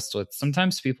impressed with,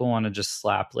 sometimes people want to just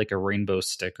slap like a rainbow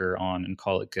sticker on and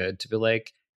call it good to be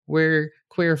like, we're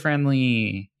queer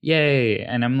friendly, yay.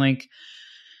 And I'm like,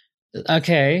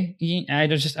 okay, I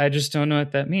just don't know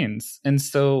what that means. And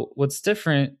so what's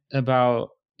different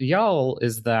about y'all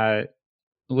is that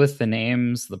with the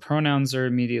names, the pronouns are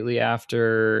immediately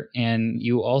after, and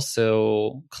you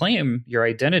also claim your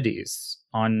identities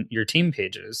on your team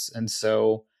pages. And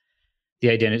so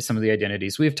some of the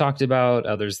identities we've talked about,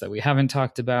 others that we haven't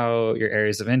talked about, your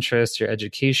areas of interest, your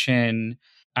education.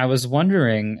 I was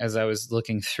wondering as I was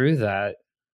looking through that,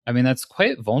 I mean, that's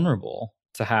quite vulnerable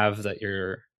to have that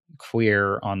you're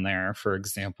queer on there, for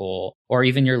example, or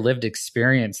even your lived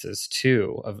experiences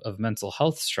too of mental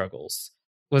health struggles.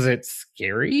 Was it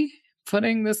scary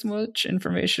putting this much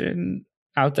information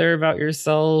out there about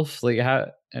yourself? Like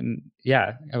how, and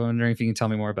yeah, I'm wondering if you can tell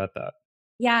me more about that.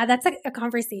 Yeah, that's a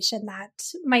conversation that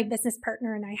my business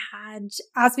partner and I had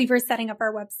as we were setting up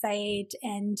our website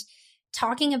and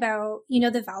talking about,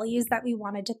 the values that we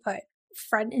wanted to put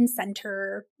front and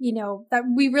center, that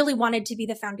we really wanted to be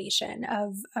the foundation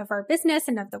of our business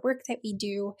and of the work that we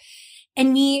do.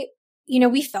 And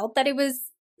we felt that it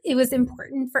was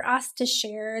important for us to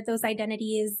share those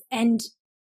identities, and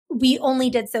we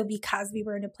only did so because we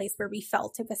were in a place where we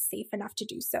felt it was safe enough to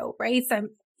do so, right? So,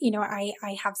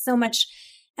 I have so much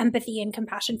empathy and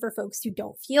compassion for folks who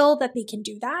don't feel that they can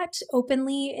do that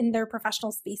openly in their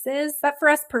professional spaces. But for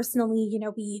us personally,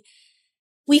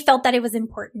 we felt that it was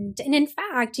important. And in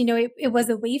fact, it was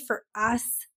a way for us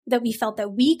that we felt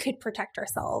that we could protect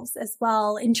ourselves as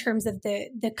well in terms of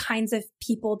the kinds of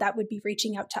people that would be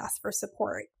reaching out to us for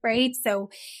support, right? So,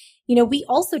 we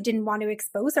also didn't want to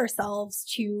expose ourselves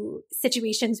to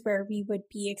situations where we would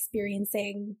be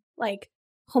experiencing like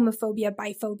homophobia,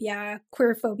 biphobia,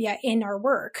 queerphobia in our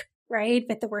work, right?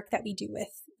 With the work that we do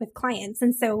with clients.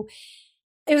 And so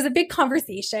it was a big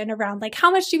conversation around like,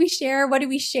 how much do we share? What do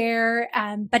we share?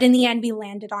 But in the end, we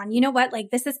landed on,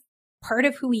 like this is part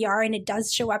of who we are. And it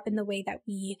does show up in the way that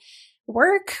we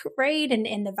work, right?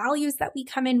 And the values that we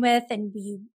come in with. And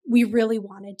we really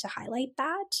wanted to highlight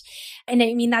that. And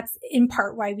I mean, that's in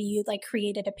part why we like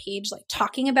created a page, like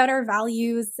talking about our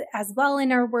values as well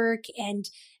in our work. And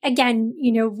again,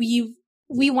 we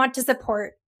want to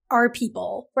support our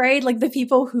people, right? Like the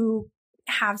people who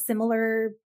have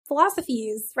similar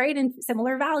philosophies, right? And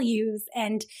similar values.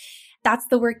 And that's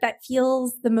the work that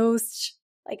feels the most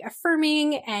like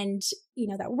affirming and,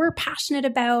 that we're passionate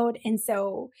about. And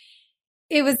so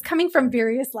it was coming from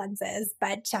various lenses,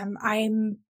 but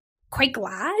I'm quite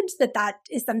glad that that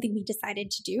is something we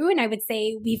decided to do. And I would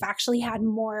say we've actually had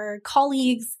more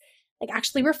colleagues like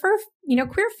actually refer,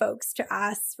 queer folks to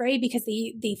us, right? Because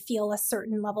they feel a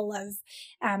certain level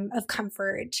of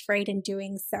comfort, right, in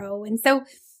doing so. And so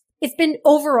it's been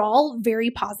overall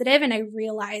very positive. And I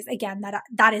realize again that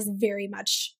that is very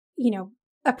much,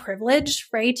 a privilege,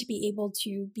 right? To be able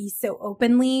to be so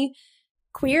openly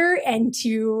queer and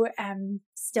to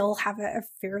still have a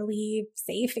fairly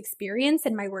safe experience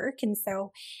in my work. And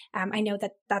so I know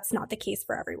that that's not the case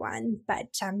for everyone,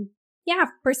 but yeah,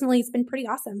 personally, it's been pretty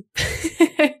awesome.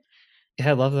 Yeah,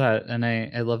 I love that. And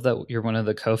I love that you're one of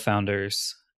the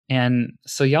co-founders. And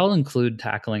so y'all include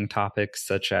tackling topics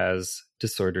such as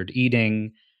disordered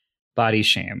eating, body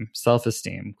shame,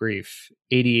 self-esteem, grief,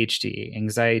 ADHD,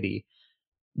 anxiety.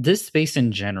 This space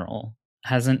in general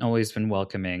hasn't always been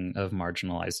welcoming of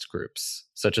marginalized groups,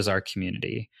 such as our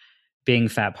community, being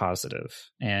fat positive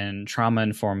and trauma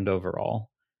informed overall.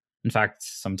 In fact,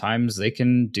 sometimes they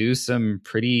can do some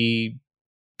pretty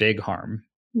big harm.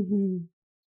 Mm-hmm.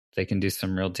 They can do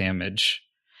some real damage.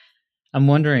 I'm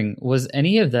wondering, was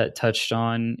any of that touched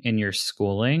on in your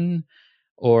schooling?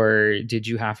 Or did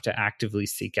you have to actively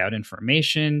seek out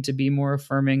information to be more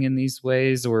affirming in these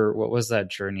ways? Or what was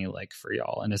that journey like for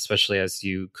y'all? And especially as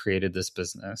you created this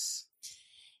business?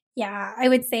 Yeah, I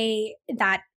would say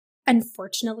that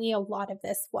unfortunately, a lot of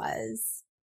this was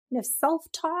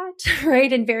self-taught,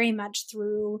 right? And very much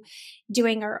through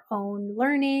doing our own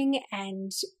learning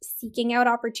and seeking out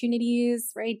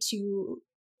opportunities, right? To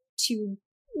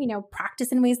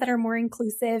practice in ways that are more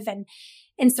inclusive and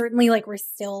certainly like we're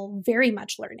still very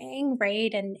much learning,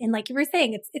 right? And like you were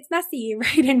saying, it's messy,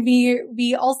 right? And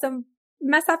we also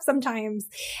mess up sometimes.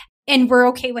 And we're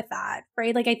okay with that,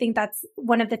 right? Like, I think that's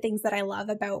one of the things that I love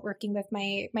about working with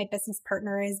my business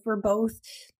partner is we're both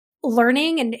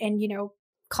learning and,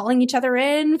 calling each other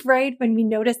in, right? When we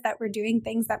notice that we're doing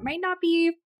things that might not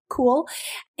be cool.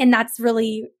 And that's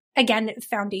really, again,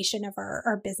 foundation of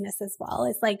our business as well.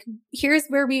 It's like, here's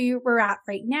where we're at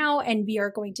right now. And we are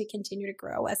going to continue to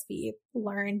grow as we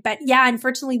learn. But yeah,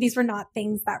 unfortunately, these were not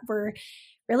things that were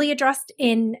really addressed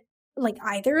in like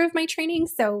either of my training.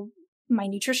 So my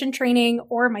nutrition training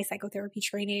or my psychotherapy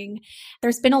training,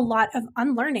 there's been a lot of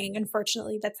unlearning,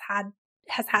 unfortunately,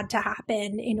 has had to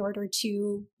happen in order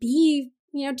to be,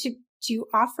 to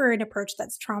offer an approach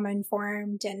that's trauma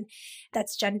informed and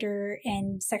that's gender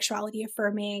and sexuality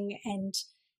affirming. And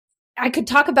I could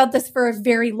talk about this for a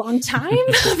very long time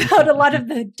about a lot of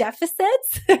the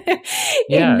deficits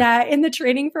in the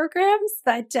training programs.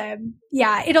 But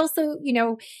yeah, it also,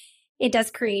 it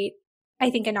does create,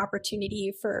 I think, an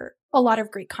opportunity for a lot of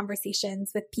great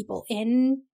conversations with people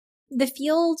in the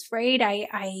field, right?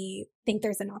 I think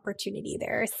there's an opportunity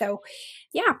there. So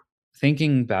yeah.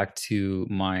 Thinking back to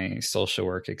my social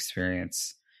work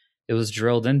experience, it was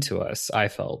drilled into us, I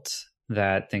felt,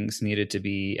 that things needed to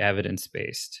be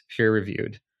evidence-based,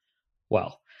 peer-reviewed.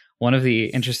 Well, one of the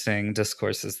interesting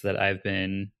discourses that I've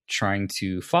been trying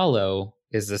to follow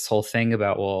is this whole thing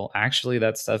about, well, actually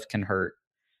that stuff can hurt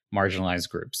marginalized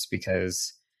groups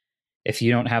because if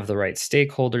you don't have the right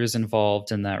stakeholders involved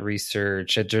in that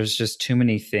research, there's just too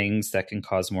many things that can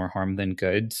cause more harm than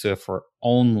good. So if we're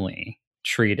only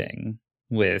treating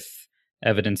with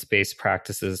evidence-based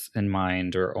practices in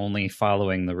mind or only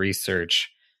following the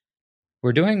research,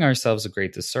 we're doing ourselves a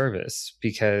great disservice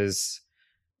because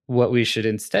what we should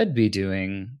instead be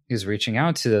doing is reaching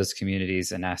out to those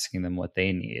communities and asking them what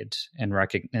they need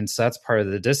and so that's part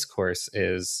of the discourse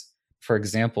is, for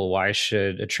example, why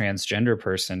should a transgender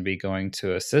person be going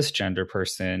to a cisgender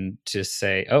person to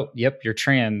say, oh, yep, you're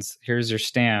trans, here's your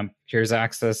stamp, here's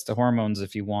access to hormones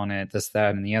if you want it, this,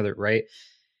 that, and the other, right?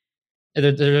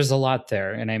 There's a lot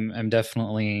there. And I'm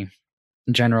definitely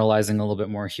generalizing a little bit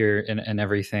more here and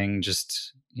everything,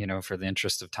 just, for the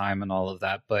interest of time and all of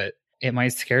that. But it might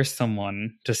scare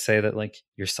someone to say that like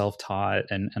you're self-taught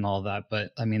and all that.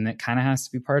 But I mean, that kind of has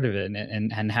to be part of it.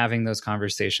 And having those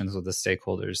conversations with the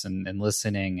stakeholders and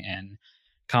listening and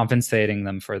compensating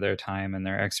them for their time and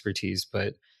their expertise.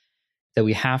 But that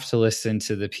we have to listen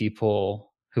to the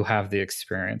people who have the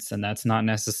experience. And that's not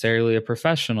necessarily a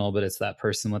professional, but it's that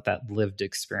person with that lived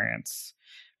experience.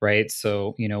 Right.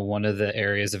 So, one of the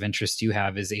areas of interest you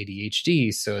have is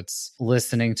ADHD. So it's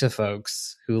listening to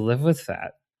folks who live with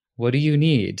that. What do you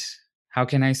need? How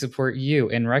can I support you?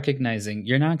 And recognizing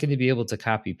you're not going to be able to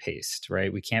copy paste,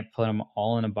 right? We can't put them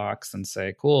all in a box and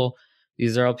say, cool,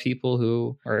 these are all people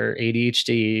who are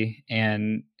ADHD,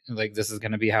 and like this is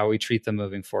going to be how we treat them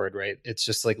moving forward, right? It's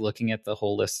just like looking at the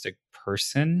holistic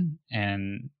person.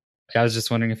 And I was just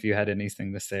wondering if you had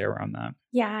anything to say around that.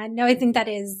 Yeah, no, I think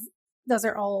those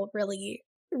are all really,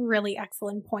 really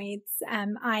excellent points.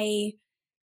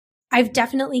 I've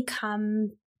definitely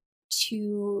come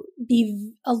to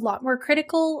be a lot more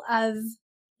critical of,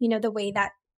 the way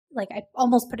that, like, I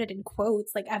almost put it in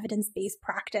quotes, like evidence-based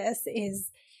practice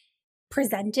is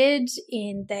presented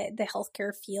in the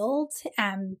healthcare field.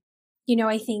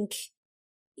 I think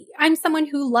I'm someone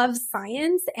who loves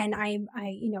science, and I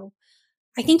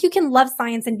think you can love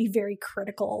science and be very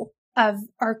critical of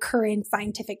our current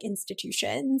scientific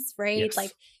institutions, right? Yes.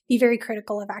 Like, be very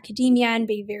critical of academia and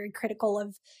be very critical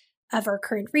of our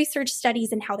current research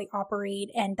studies and how they operate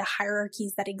and the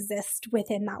hierarchies that exist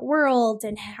within that world,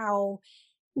 and how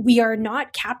we are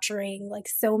not capturing like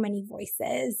so many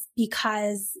voices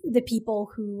because the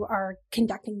people who are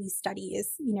conducting these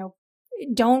studies,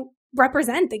 don't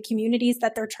represent the communities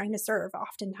that they're trying to serve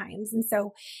oftentimes. And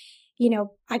so,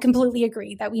 I completely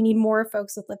agree that we need more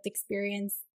folks with lived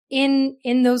experience in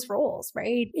those roles,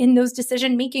 right? In those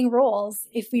decision-making roles,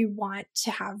 if we want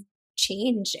to have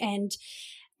change. And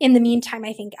in the meantime,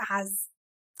 I think as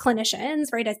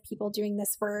clinicians, right, as people doing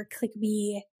this work, like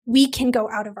we can go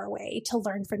out of our way to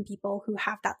learn from people who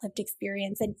have that lived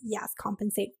experience, and yes,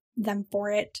 compensate them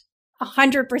for it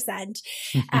 100%.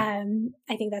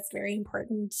 I think that's very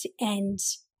important, and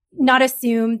not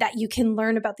assume that you can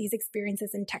learn about these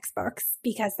experiences in textbooks,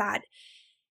 because that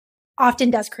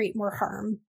often does create more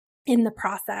harm in the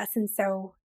process. And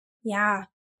so, yeah,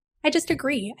 I just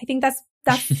agree. I think that's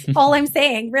all I'm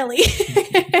saying, really.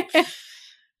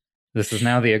 This is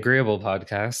now the Agreeable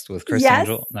Podcast with Chris Yes.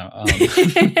 Angel. No,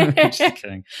 just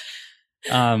kidding.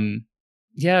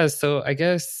 Yeah, so I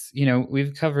guess,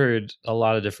 we've covered a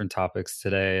lot of different topics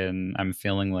today, and I'm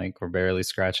feeling like we're barely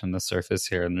scratching the surface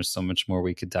here, and there's so much more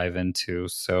we could dive into.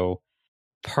 So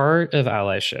part of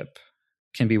allyship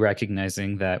can be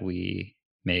recognizing that we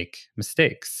make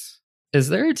mistakes. Is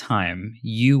there a time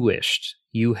you wished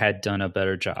you had done a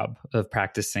better job of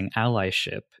practicing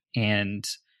allyship, and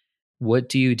what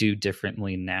do you do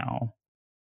differently now?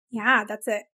 Yeah, that's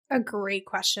a great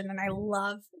question. And I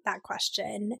love that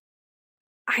question.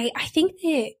 I think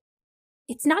that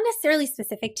it's not necessarily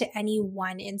specific to any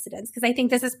one incident, because I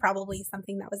think this is probably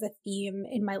something that was a theme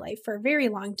in my life for a very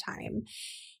long time,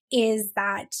 is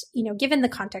that, given the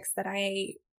context that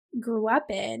I grew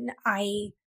up in,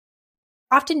 I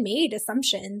often made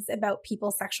assumptions about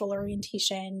people's sexual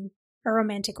orientation or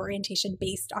romantic orientation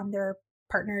based on their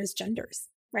partner's genders,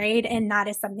 right? And that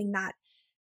is something that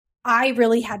I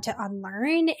really had to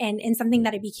unlearn, and something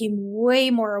that I became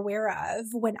way more aware of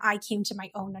when I came to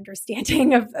my own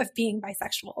understanding of being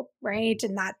bisexual, right?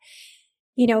 And that,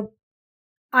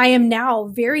 I am now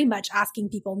very much asking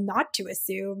people not to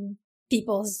assume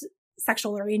people's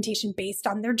sexual orientation based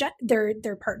on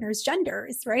their partner's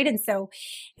genders, right? And so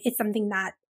it's something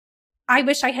that I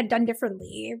wish I had done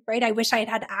differently, right? I wish I had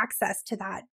had access to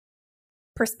that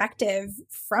perspective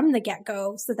from the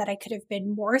get-go, so that I could have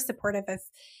been more supportive of,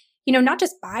 not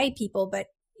just bi people, but,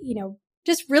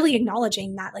 just really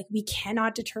acknowledging that, like, we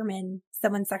cannot determine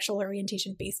someone's sexual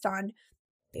orientation based on what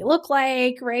they look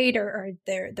like, right? Or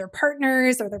their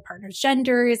partners or their partner's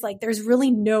genders. Like, there's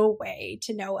really no way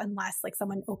to know unless like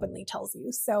someone openly tells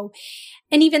you. So,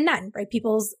 and even then, right,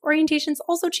 people's orientations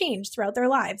also change throughout their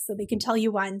lives. So they can tell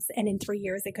you once, and in 3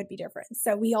 years it could be different.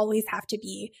 So we always have to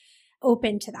be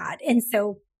open to that. And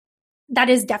so that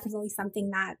is definitely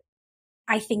something that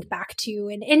I think back to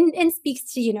and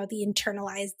speaks to, the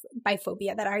internalized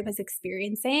biphobia that I was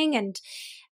experiencing. And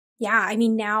yeah, I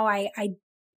mean, now I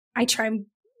try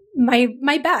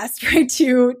my best, right,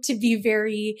 to be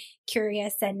very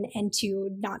curious and to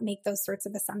not make those sorts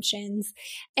of assumptions.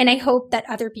 And I hope that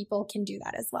other people can do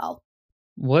that as well.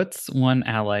 What's one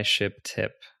allyship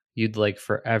tip you'd like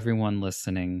for everyone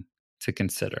listening to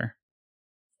consider?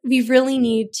 We really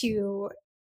need to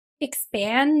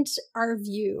expand our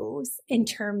views in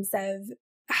terms of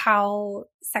how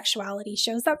sexuality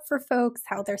shows up for folks,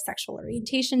 how their sexual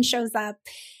orientation shows up.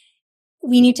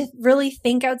 We need to really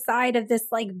think outside of this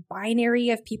like binary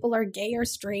of people are gay or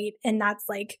straight. And that's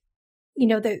like,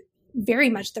 the very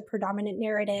much the predominant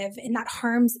narrative, and that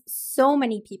harms so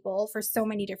many people for so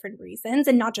many different reasons.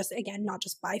 And not just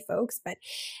bi folks, but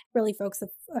really folks of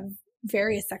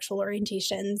various sexual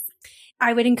orientations.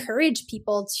 I would encourage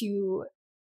people to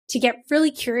get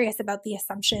really curious about the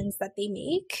assumptions that they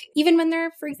make, even when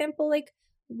they're, for example, like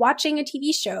watching a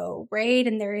TV show, right?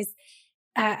 And there's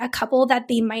a couple that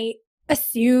they might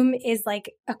assume is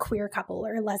like a queer couple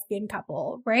or a lesbian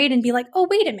couple, right? And be like, oh,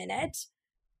 wait a minute.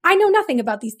 I know nothing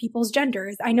about these people's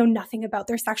genders. I know nothing about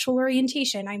their sexual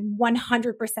orientation. I'm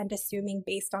 100% assuming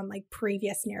based on like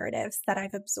previous narratives that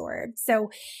I've absorbed.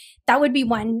 So that would be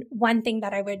one thing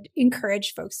that I would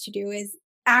encourage folks to do is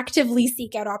actively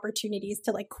seek out opportunities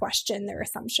to like question their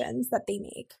assumptions that they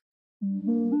make.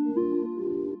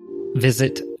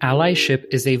 Visit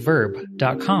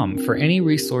allyship.com for any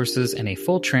resources and a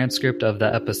full transcript of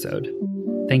the episode.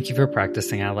 Thank you for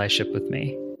practicing allyship with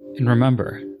me. And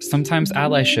remember, sometimes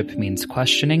allyship means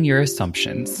questioning your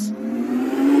assumptions.